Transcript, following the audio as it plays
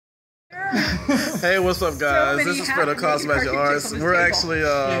Hey, what's up, guys? This is Fred of Kaz-Magic Arts. We're actually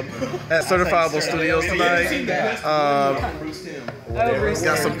at Certifiable Studios tonight.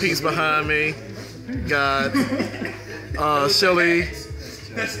 Got some peeps behind me. Got Shelly,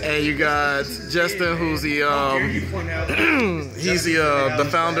 and you got Justin, who's the he's the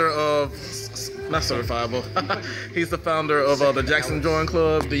founder of not Certifiable. He's the founder of the JXN Drawing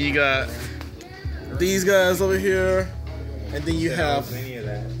Club. Then you got these guys over here, and then you have.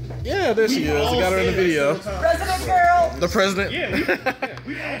 Yeah, there she is. I got her in the video. President girl. The president.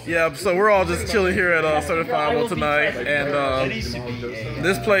 Yeah, so we're all just chilling here at Certifiable tonight, and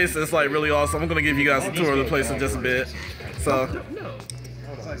this place is like really awesome. I'm gonna give you guys a tour of the place in just a bit. So,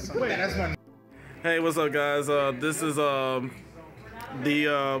 hey, what's up, guys? This is the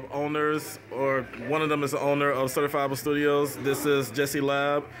owners, or one of them is the owner of Certifiable Studios. This is Jesse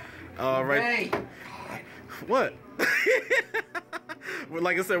Labbé. Right. What?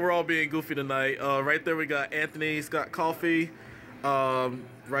 Like I said, we're all being goofy tonight. Right there we got Anthony, Scott, Coffey.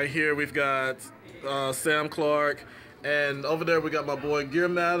 Right here we've got Sam Clark. And over there we got my boy Gear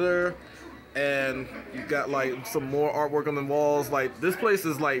Matter. And you got like some more artwork on the walls. Like, this place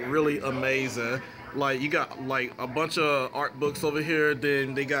is like really amazing. Like, you got like a bunch of art books over here.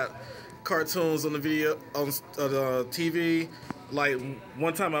 Then they got cartoons on the video, on the TV. Like,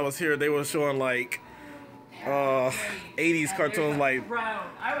 one time I was here, they were showing like 80s cartoons like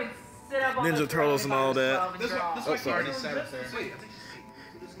Ninja Turtles and all that. Oh, sorry.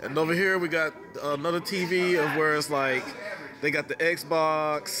 And over here we got another TV of where it's like they got the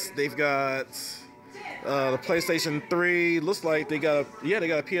Xbox, they've got the PlayStation 3. Looks like they got a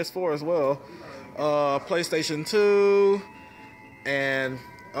PS4 as well. PlayStation 2, and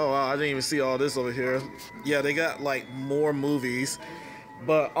oh wow, I didn't even see all this over here. Yeah, they got like more movies,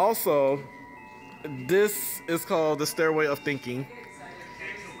 but also. This is called the Stairway of Thinking.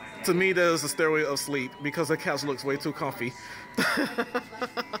 To me, that is the Stairway of Sleep because the couch looks way too comfy. I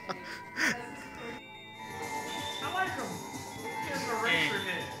like him. He has a razor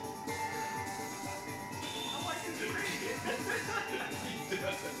head.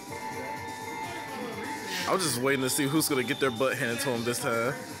 I was just waiting to see who's gonna get their butt handed to him this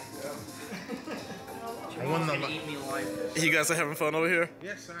time. You guys are having fun over here?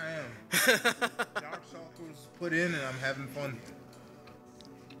 Yes, I am. Dark circles put in, and I'm having fun.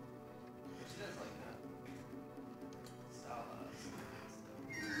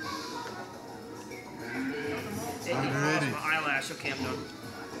 I'm ready. My eyelash. Okay, I'm done.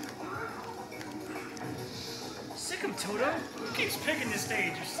 Sick him, Toto. Who keeps picking this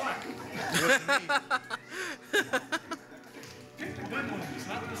stage? You suck. Pick the good ones,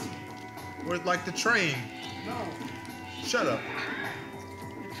 not this one. We're like the train. No. Shut up.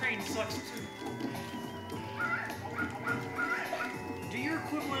 The train sucks too. Do your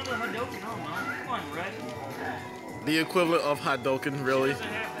equivalent of Hadoken on, man. Come on, Red. The equivalent of Hadoken, really? She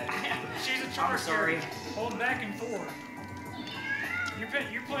doesn't have that. She's a charge. I'm sorry. Hold back and forward.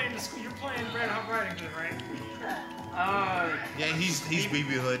 You're playing Red Hot Riding Hood, right? Yeah, he's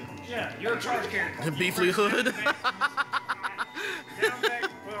BB Hood. Yeah, you're a charge character. Beefly Hood. Down back.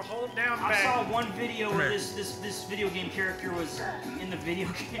 Well, hold down back. I saw one video where this video game character was in the video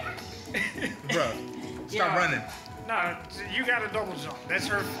game. Bruh, stop running. No, you got a double jump. That's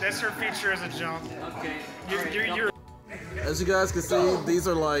her feature as a jump. Okay. You're As you guys can see, these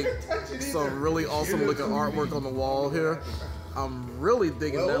are like some really awesome looking artwork on the wall here. I'm really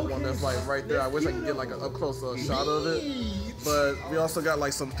digging that one that's like right there. I wish I could get like an up close shot of it. But we also got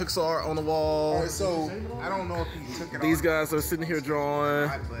like some pixel art on the wall. Alright, so I don't know if he took it off. These guys are sitting here drawing.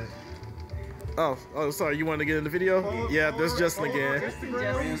 Oh, sorry, you wanted to get in the video? Yeah, there's Justin again.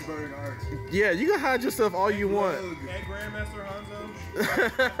 Yeah, you can hide yourself all you want. And Grandmaster Hanzo.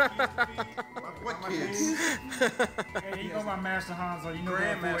 What kids? Hey, you know my Master Hanzo. You know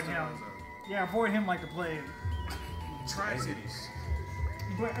to avoid him. Yeah, avoid him like the plague. Tri-Cities.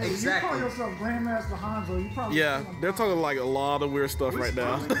 But hey, Exactly. you call yourself Grandmaster Hanzo, you probably They're talking like a lot of weird stuff right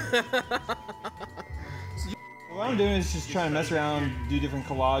now. What I'm doing is just trying to mess around, do different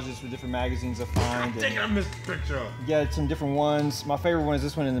collages with different magazines I find. I missed the picture. Get some different ones. My favorite one is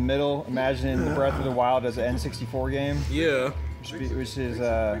this one in the middle, imagining the Breath of the Wild as an N64 game. Yeah. Which is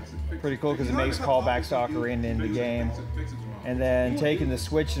pretty cool because it makes callbacks to Ocarina in the game. And then taking the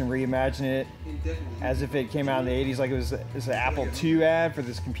Switch and reimagining it as if it came out in the 80s, like it's an Apple II ad for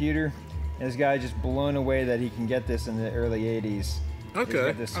this computer. And this guy just blown away that he can get this in the early 80s. Okay. He's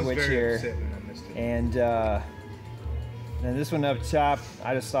got the Switch here. And then this one up top,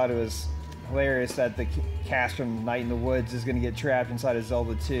 I just thought it was hilarious that the cast from Night in the Woods is going to get trapped inside of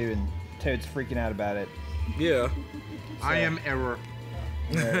Zelda 2, and Toad's freaking out about it. Yeah. I am Error.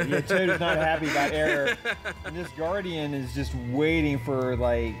 Yeah, Toad is not happy about Error. And this Guardian is just waiting for,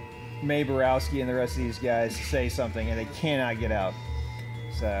 like, Mae Borowski and the rest of these guys to say something, and they cannot get out.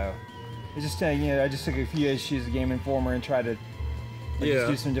 So, it's just, I just took a few issues of Game Informer and tried to just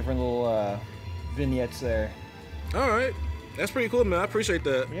do some different little vignettes there. All right. That's pretty cool, man. I appreciate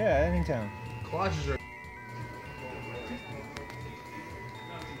that. Yeah, anytime. Collages are.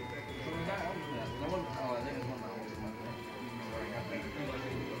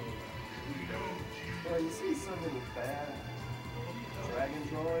 You see some of the bad dragon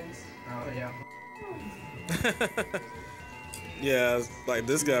drawings? Oh, yeah. Yeah, like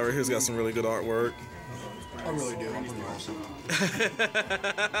this guy right here's got some really good artwork. I really do. I'm pretty awesome.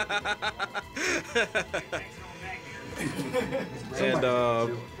 And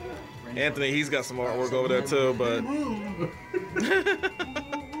Anthony, he's got some artwork over there too, but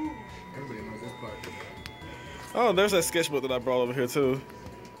oh, there's that sketchbook that I brought over here too.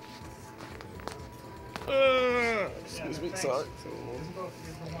 Excuse me, sorry.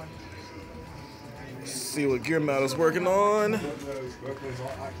 Let's see what Gear Mountain's working on.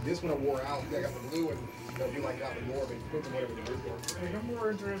 This one I wore out. I got the blue one. You like that one more, but put whatever the blue one. Like, I'm more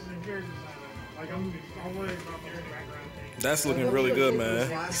interested in character design. Like, I'm worried about the background thing. That's looking really good, man.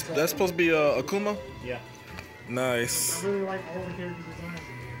 That's supposed to be Akuma? Yeah. Nice. I really like all the character designs.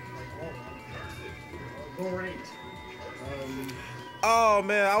 Like, all of them. Great. Oh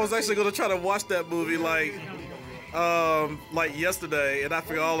man, I was actually gonna try to watch that movie like yesterday, and I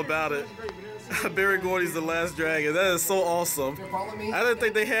forgot all about it. Barry Gordy's The Last Dragon. That is so awesome. I didn't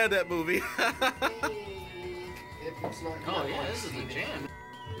think they had that movie. Oh yeah, this is the jam.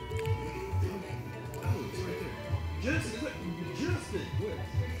 Justin,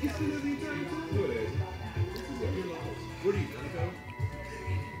 he's still in the entire time. What is it? What are you, Monaco?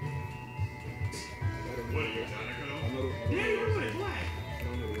 What are you, Monaco? Yeah, you're right, black. I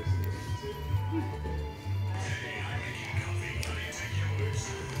don't know this.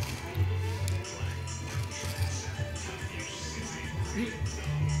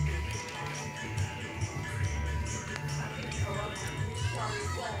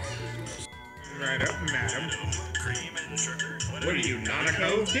 Right up, madam. What are you, Monaco?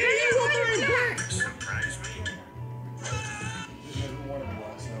 Yeah, you are wearing black.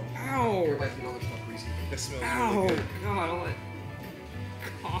 Ow! That smells Ow! really good. God, all that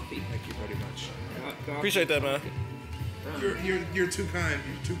coffee. Thank you very much. God. Appreciate that, man. You're too kind.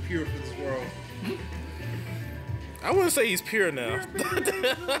 You're too pure for this world. I wouldn't say he's pure now.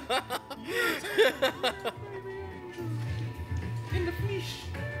 In the fish.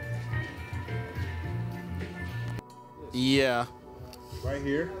 Yeah. Right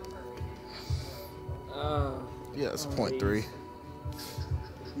here. Yeah, it's 0.3.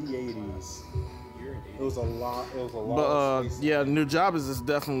 The 80s. It was a lot. It was a lot. But yeah, New Jobbers is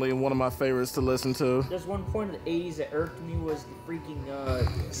definitely one of my favorites to listen to. There's one point in the 80s that irked me was the freaking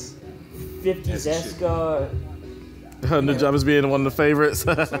 50s Esca. New Jobbers being one of the favorites.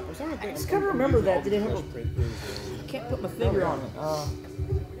 I just kind of remember that. Did it have a... I can't put my finger on it. I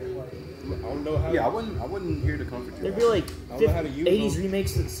don't know how. Yeah, I wouldn't hear the comfort. There'd be like I don't know how to use 80s them.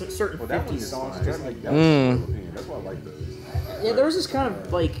 remakes of certain Well, that 50s one is songs. fine. That's like that was my opinion. That's why I like those. Yeah, there was this kind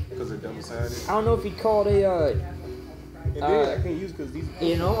of like, Because they're double-sided. I don't know if you'd call it a, I can't use because these.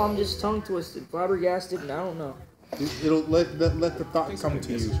 you know, I'm just tongue twisted, flabbergasted, and I don't know. It'll let the thought come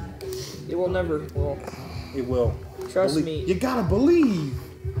to you. It will never. Well, It will. trust Believe. me, You gotta believe.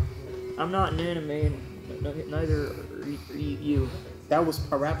 I'm not an anime, and neither are you. That was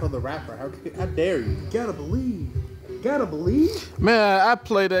Parappa the Rapper. How dare you? You gotta believe. You gotta believe. Man, I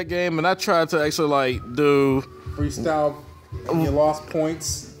played that game and I tried to actually like do. Freestyle. And you lost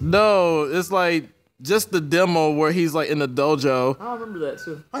points. No, it's like just the demo where he's like in the dojo. I remember that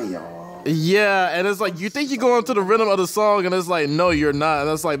too. Yeah, and it's like you think you're going to the rhythm of the song, and it's like no, you're not. And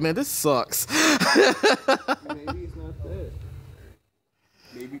it's like, man, this sucks. Maybe it's not that.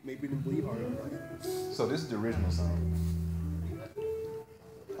 Maybe the bleed harder. So this is the original song.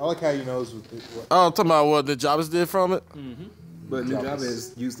 I like how you know what. Oh, talking about what the Jobbers did from it? But New Java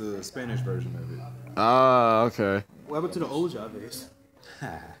has used the Spanish version of it. Ah, okay. What happened to the old Javas?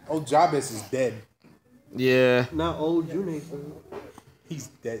 Old Jabez is dead. Yeah. Not old Junes. He's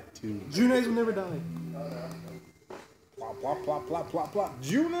dead too. Junes will never die. Plop, plop, plop, plop, plop, plop.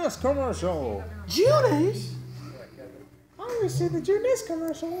 Junas commercial. Junes? I only see the Junas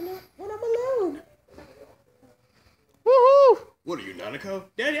commercial when I'm alone. Woohoo! What are you, Nanako?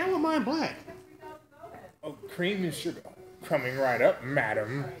 Daddy, I want mine black. Oh, cream and sugar. Coming right up,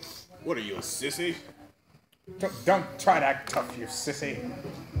 madam. What are you, a sissy? Don't try to act tough, you sissy.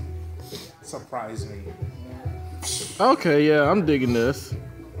 Surprise me. Okay, yeah, I'm digging this.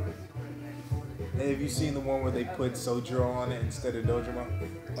 Hey, have you seen the one where they put Sojo on it instead of Dojima?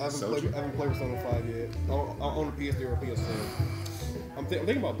 I haven't played Persona 5 yet. I own a PS3 or a PS4. I'm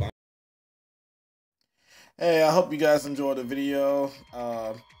thinking about buying. Hey, I hope you guys enjoyed the video.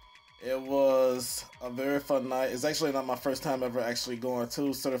 It was a very fun night. It's actually not my first time ever actually going to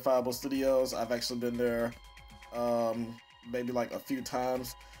Certifiable Studios. I've actually been there maybe like a few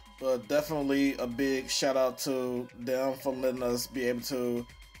times. But definitely a big shout out to them for letting us be able to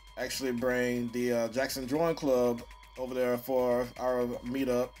actually bring the Jackson Drawing Club over there for our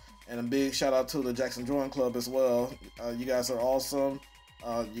meetup. And a big shout out to the Jackson Drawing Club as well. You guys are awesome.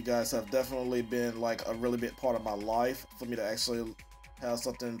 You guys have definitely been like a really big part of my life for me to actually have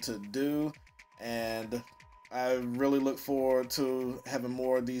something to do. And I really look forward to having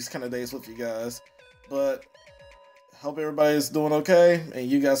more of these kind of days with you guys. But hope everybody's doing okay, and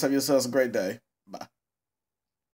you guys have yourselves a great day. Bye.